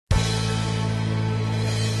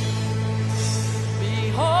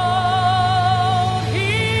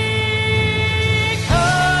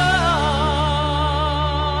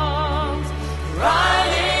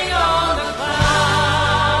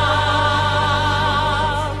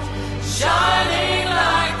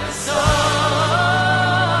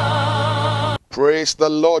Praise the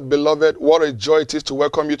Lord, beloved. What a joy it is to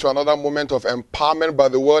welcome you to another moment of empowerment by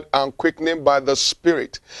the word and quickening by the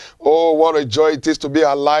Spirit. Oh, what a joy it is to be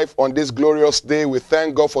alive on this glorious day. We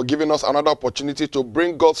thank God for giving us another opportunity to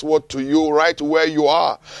bring God's word to you right where you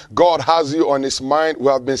are. God has you on his mind. We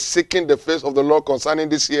have been seeking the face of the Lord concerning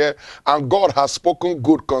this year, and God has spoken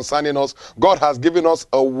good concerning us. God has given us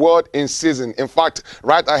a word in season. In fact,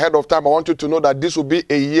 right ahead of time, I want you to know that this will be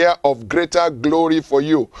a year of greater glory for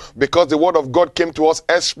you, because the word of God came to us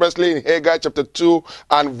expressly in Haggai chapter 2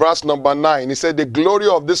 and verse number 9. He said, the glory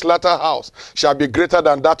of this latter house shall be greater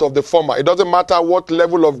than that of the former. It doesn't matter what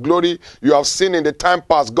level of glory you have seen in the time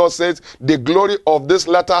past. God says, the glory of this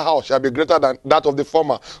latter house shall be greater than that of the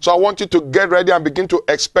former. So I want you to get ready and begin to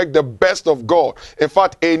expect the best of God. In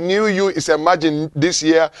fact, a new you is emerging this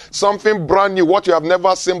year, something brand new, what you have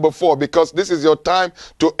never seen before, because this is your time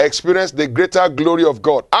to experience the greater glory of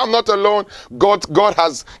God. I'm not alone. God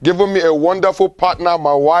has given me a wonderful partner,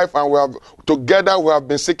 my wife, and together we have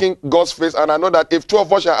been seeking God's face. And I know that if two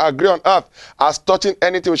of us shall agree on earth as touching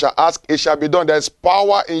anything we shall ask, it shall be done. There is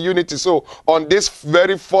power in unity. So on this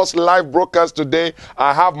very first live broadcast today,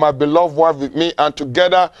 I have my beloved wife with me, and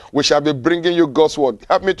together we shall be bringing you God's word.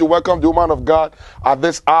 Help me to welcome the woman of God at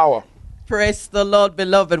this hour. Praise the Lord,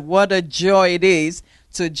 beloved. What a joy it is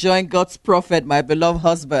to join God's prophet, my beloved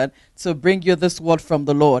husband, to bring you this word from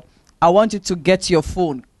the Lord. I want you to get your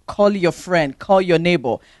phone, call your friend, call your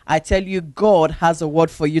neighbor. I tell you, God has a word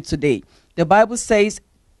for you today. The Bible says,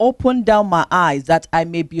 open down my eyes that I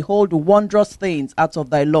may behold wondrous things out of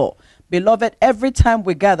thy law. Beloved, every time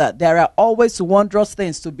we gather, there are always wondrous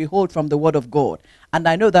things to behold from the word of God. And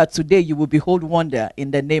I know that today you will behold wonder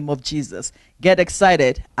in the name of Jesus. Get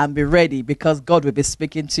excited and be ready, because God will be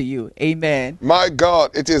speaking to you. Amen. My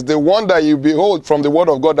God, it is the wonder you behold from the word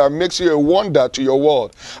of God that makes you a wonder to your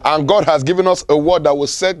world. And God has given us a word that will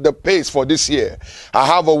set the pace for this year. I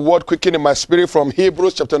have a word quickening in my spirit from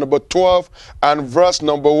Hebrews chapter number 12 and verse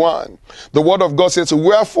number 1. The word of God says,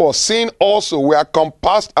 wherefore, seeing also we are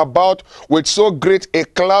compassed about with so great a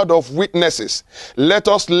cloud of witnesses, let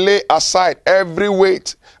us lay aside every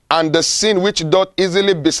weight and the sin which doth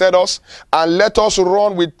easily beset us, and let us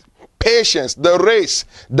run with patience the race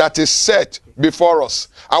that is set before us.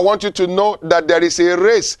 I want you to know that there is a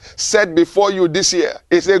race set before you this year.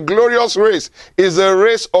 It's a glorious race. It's a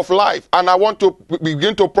race of life. And I want to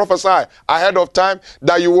begin to prophesy ahead of time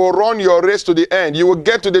that you will run your race to the end. You will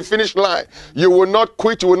get to the finish line. You will not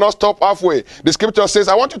quit. You will not stop halfway. The scripture says,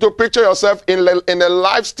 I want you to picture yourself in a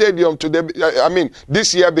live stadium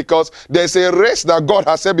this year, because there's a race that God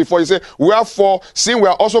has set before you. Say, wherefore, seeing we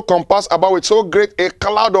are also compassed about with so great a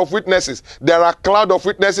cloud of witnesses. There are cloud of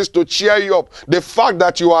witnesses to cheer you up. The fact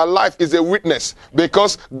that you are alive is a witness,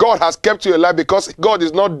 because God has kept you alive, because God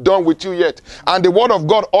is not done with you yet. And the word of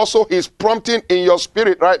God also is prompting in your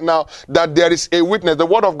spirit right now that there is a witness. The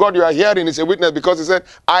word of God you are hearing is a witness, because he said,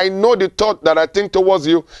 I know the thought that I think towards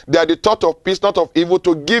you. They are the thought of peace, not of evil,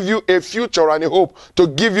 to give you a future and a hope, to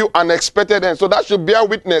give you an expected end. So that should bear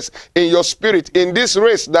witness in your spirit. In this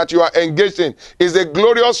race that you are engaged in is a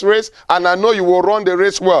glorious race, and I know you will run the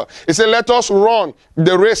race well. He said, let us run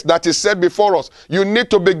the race that is set before us. You need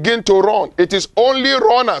to begin to run. It is only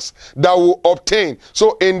runners that will obtain.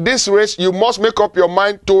 So in this race, you must make up your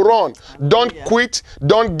mind to run. Don't quit.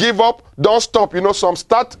 Don't give up. Don't stop. You know, some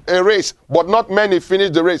start a race, but not many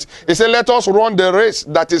finish the race. He said, let us run the race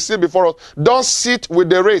that is set before us. Don't sit with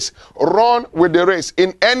the race. Run with the race.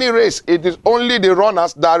 In any race, it is only the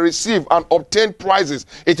runners that receive and obtain prizes.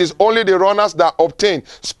 It is only the runners that obtain.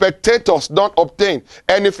 Spectators don't obtain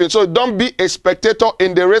anything. So don't be a spectator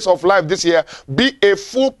in the race of life this year. Be a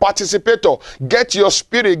full participator. Get your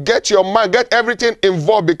spirit, get your mind, get everything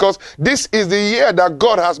involved, because this is the year that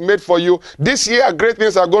God has made for you. This year, great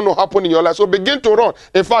things are going to happen in your life. So begin to run.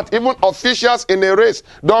 In fact, even officials in a race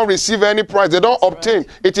don't receive any prize. They don't obtain.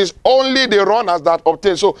 It is only the runners that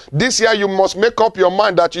obtain. So this year, you must make up your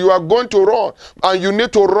mind that you are going to run, and you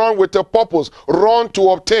need to run with a purpose. Run to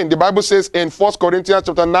obtain. The Bible says in 1 Corinthians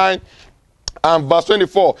chapter 9, and verse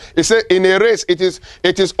 24, it says, in a race, it is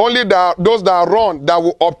only those that run that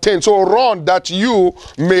will obtain. So run that you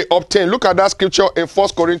may obtain. Look at that scripture in 1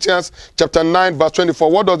 Corinthians chapter 9, verse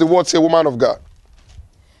 24. What does the word say, woman of God?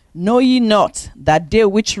 Know ye not that they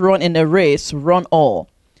which run in a race run all,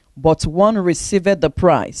 but one receiveth the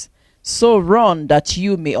prize? So run that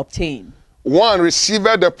you may obtain. one received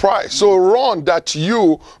the prize. So run that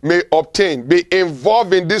you may obtain. Be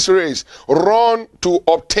involved in this race. Run to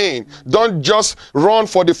obtain. Don't just run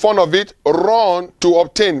for the fun of it. Run to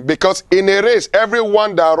obtain. Because in a race,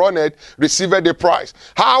 everyone that runneth received the prize.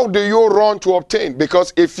 How do you run to obtain?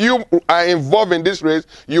 Because if you are involved in this race,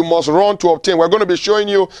 you must run to obtain. We're going to be showing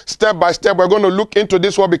you step by step. We're going to look into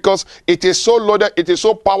this one because it is so loaded. It is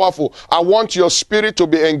so powerful. I want your spirit to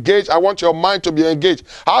be engaged. I want your mind to be engaged.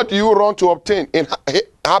 How do you run to obtain? In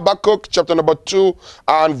Habakkuk chapter number 2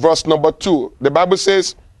 and verse number 2, the Bible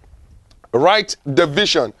says, write the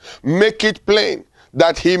vision, make it plain,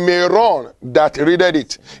 that he may run that readeth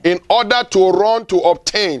it. In order to run to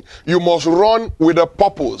obtain, you must run with a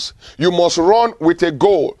purpose. You must run with a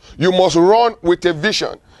goal. You must run with a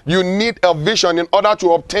vision. You need a vision in order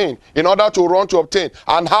to obtain, in order to run to obtain.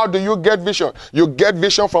 And how do you get vision? You get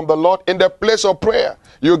vision from the Lord in the place of prayer.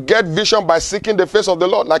 You get vision by seeking the face of the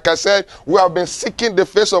Lord. Like I said, we have been seeking the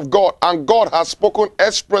face of God, and God has spoken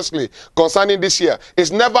expressly concerning this year. It's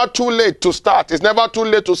never too late to start. It's never too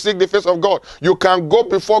late to seek the face of God. You can go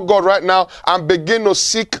before God right now and begin to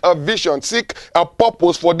seek a vision, seek a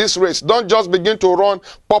purpose for this race. Don't just begin to run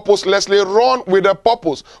purposelessly. Run with a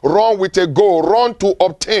purpose. Run with a goal. Run to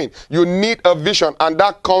obtain. You need a vision, and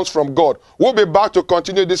that comes from God. We'll be back to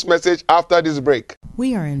continue this message after this break.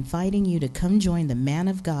 We are inviting you to come join the Man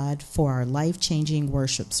of God for our life-changing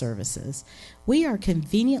worship services. We are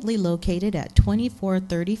conveniently located at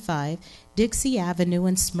 2435 Dixie Avenue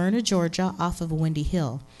in Smyrna, Georgia, off of Windy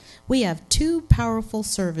Hill. We have two powerful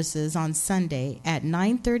services on Sunday at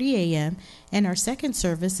 9:30 a.m. and our second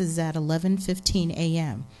service is at 11:15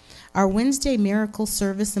 a.m. Our Wednesday miracle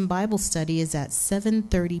service and Bible study is at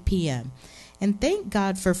 7:30 p.m. And thank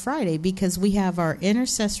God for Friday because we have our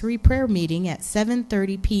intercessory prayer meeting at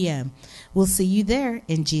 7:30 p.m. We'll see you there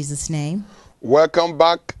in Jesus' name. Welcome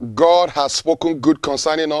back. God has spoken good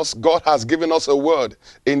concerning us. God has given us a word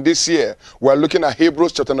in this year. We're looking at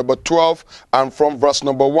Hebrews chapter number 12 and from verse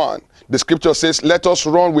number 1. The scripture says, let us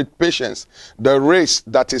run with patience the race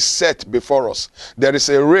that is set before us. There is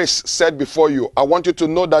a race set before you. I want you to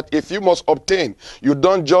know that if you must obtain, you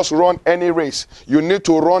don't just run any race. You need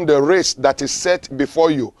to run the race that is set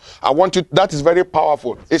before you. That is very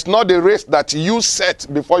powerful. It's not the race that you set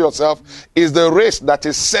before yourself. It's the race that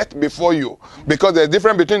is set before you. Because there's a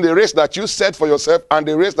difference between the race that you set for yourself and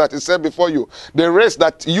the race that is set before you. The race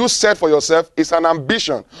that you set for yourself is an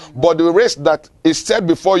ambition. But the race that is set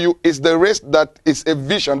before you is the race that is a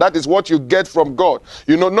vision. That is what you get from God.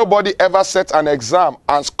 You know, nobody ever sets an exam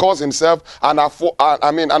and scores himself and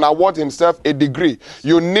award himself a degree.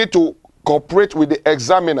 You need to cooperate with the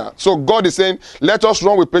examiner. So God is saying, let us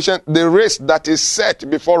run with patience the race that is set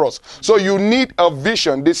before us. So you need a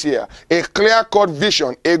vision this year, a clear-cut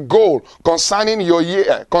vision, a goal concerning your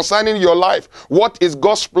year, concerning your life. What is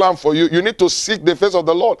God's plan for you? You need to seek the face of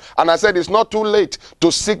the Lord. And I said it's not too late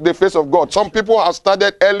to seek the face of God. Some people have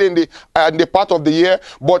started early in the part of the year,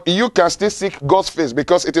 but you can still seek God's face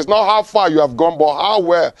because it is not how far you have gone, but how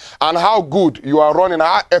well and how good you are running,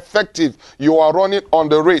 how effective you are running on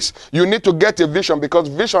the race. You need to get a vision because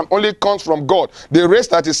vision only comes from God. The race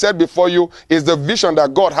that is set before you is the vision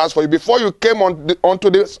that God has for you. Before you came onto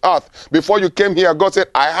this earth, before you came here, God said,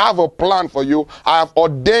 I have a plan for you. I have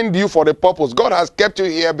ordained you for the purpose. God has kept you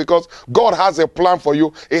here because God has a plan for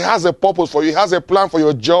you. He has a purpose for you. He has a plan for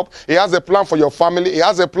your job. He has a plan for your family. He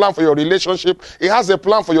has a plan for your relationship. He has a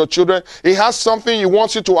plan for your children. He has something He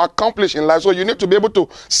wants you to accomplish in life. So you need to be able to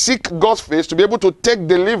seek God's face, to be able to take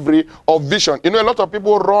delivery of vision. You know, a lot of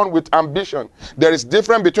people run with ambition. There is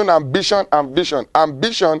difference between ambition and vision.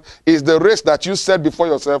 Ambition is the race that you set before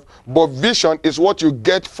yourself, but vision is what you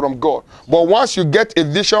get from God. But once you get a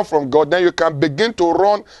vision from God, then you can begin to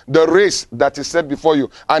run the race that is set before you.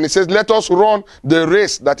 And it says, let us run the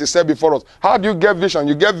race that is set before us. How do you get vision?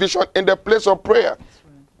 You get vision in the place of prayer.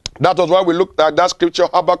 That was why we looked at that scripture,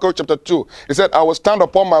 Habakkuk chapter 2. He said, I will stand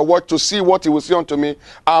upon my watch to see what He will say unto me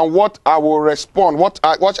and what I will respond, what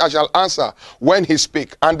I shall answer when He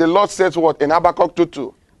speak. And the Lord says what in Habakkuk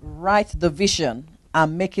 2:2? Write the vision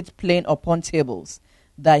and make it plain upon tables,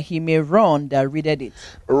 that he may run that readeth it.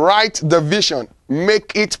 Write the vision.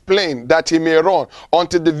 Make it plain that he may run.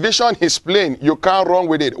 Until the vision is plain, you can't run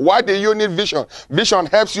with it. Why do you need vision? Vision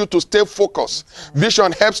helps you to stay focused.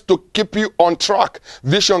 Vision helps to keep you on track.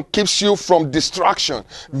 Vision keeps you from distraction.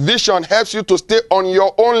 Vision helps you to stay on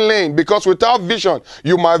your own lane, because without vision,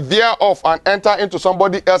 you might veer off and enter into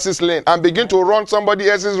somebody else's lane and begin to run somebody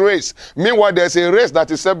else's race. Meanwhile, there's a race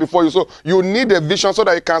that is set before you. So you need a vision so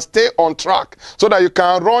that you can stay on track, so that you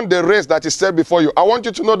can run the race that is set before you. I want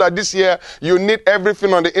you to know that this year, you need need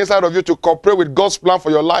everything on the inside of you to cooperate with God's plan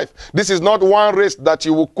for your life. This is not one race that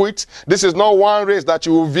you will quit. This is not one race that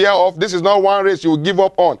you will veer off. This is not one race you will give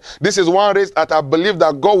up on. This is one race that I believe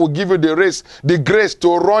that God will give you the race, the grace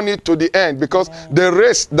to run it to the end, because the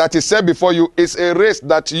race that is set before you is a race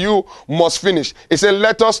that you must finish. It said,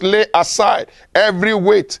 let us lay aside every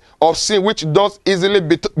weight of sin which does easily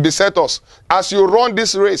beset us. As you run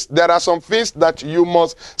this race, there are some things that you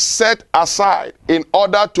must set aside in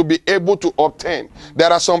order to be able to obtain.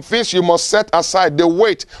 There are some things you must set aside. The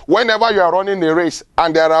weight, whenever you are running a race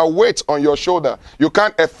and there are weights on your shoulder, you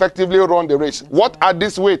can't effectively run the race. What are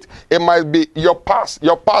these weights? It might be your past.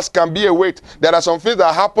 Your past can be a weight. There are some things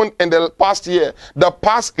that happened in the past year. The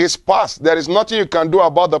past is past. There is nothing you can do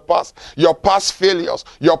about the past. Your past failures,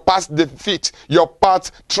 your past defeat, your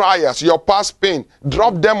past trials, your past pain,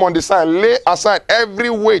 drop them on the side. Lay aside every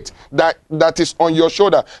weight that is on your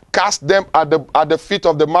shoulder. Cast them at the feet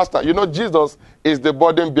of the master. You know, Jesus is the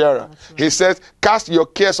burden bearer. Right. He says, cast your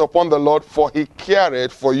cares upon the Lord, for he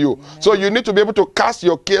careth for you. Amen. So you need to be able to cast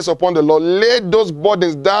your cares upon the Lord. Lay those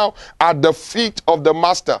burdens down at the feet of the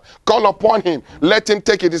master. Call upon him. Let him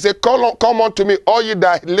take it. He said, come unto me, all ye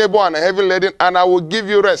that labor and are heavy laden, and I will give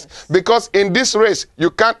you rest. Yes. Because in this race, you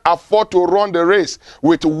can't afford to run the race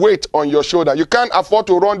with weight on your shoulder. You can't afford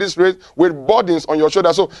to run this race with burdens on your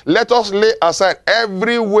shoulder. So let us lay aside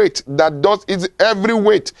every weight every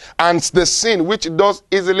weight and the sin which does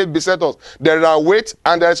easily beset us. There are weight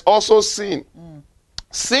and there is also sin.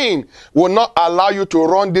 Sin will not allow you to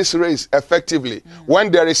run this race effectively.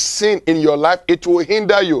 When there is sin in your life, it will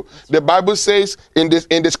hinder you. The Bible says in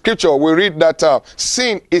the scripture, we read that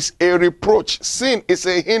sin is a reproach. Sin is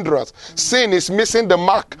a hindrance. Sin is missing the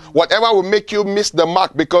mark. Whatever will make you miss the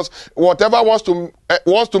mark, because whatever wants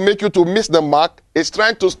to make you to miss the mark is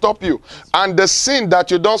trying to stop you. And the sin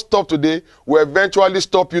that you don't stop today will eventually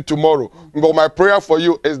stop you tomorrow. But my prayer for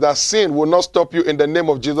you is that sin will not stop you in the name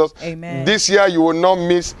of Jesus. Amen. This year you will not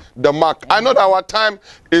miss the mark. Amen. I know that our time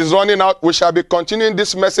is running out. We shall be continuing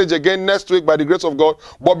this message again next week by the grace of God.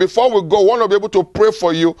 But before we go, I want to be able to pray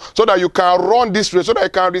for you so that you can run this race, so that you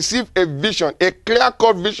can receive a vision, a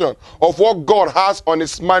clear-cut vision of what God has on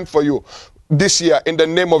his mind for you this year in the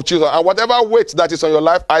name of Jesus. And whatever weight that is on your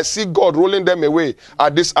life, I see God rolling them away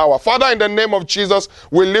at this hour. Father, in the name of Jesus,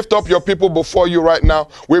 we lift up your people before you right now.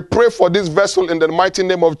 We pray for this vessel in the mighty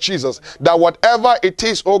name of Jesus, that whatever it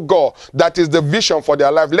is, oh God, that is the vision for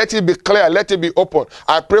their life, let it be clear, let it be open.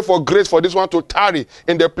 I pray for grace for this one to tarry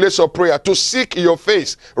in the place of prayer, to seek your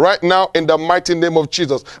face right now in the mighty name of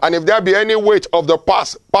Jesus. And if there be any weight of the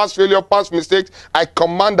past failure, past mistakes, I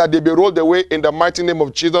command that they be rolled away in the mighty name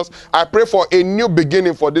of Jesus. I pray for a new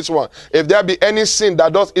beginning for this one. If there be any sin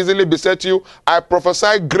that does easily beset you, I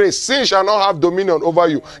prophesy grace. Sin shall not have dominion over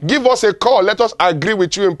you. Give us a call. Let us agree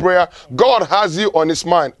with you in prayer. God has you on his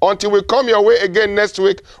mind. Until we come your way again next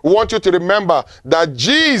week, we want you to remember that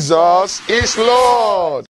Jesus is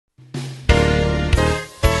Lord.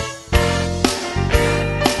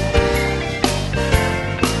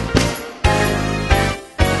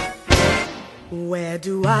 Where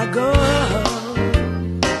do I go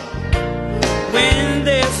when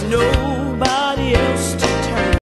there's no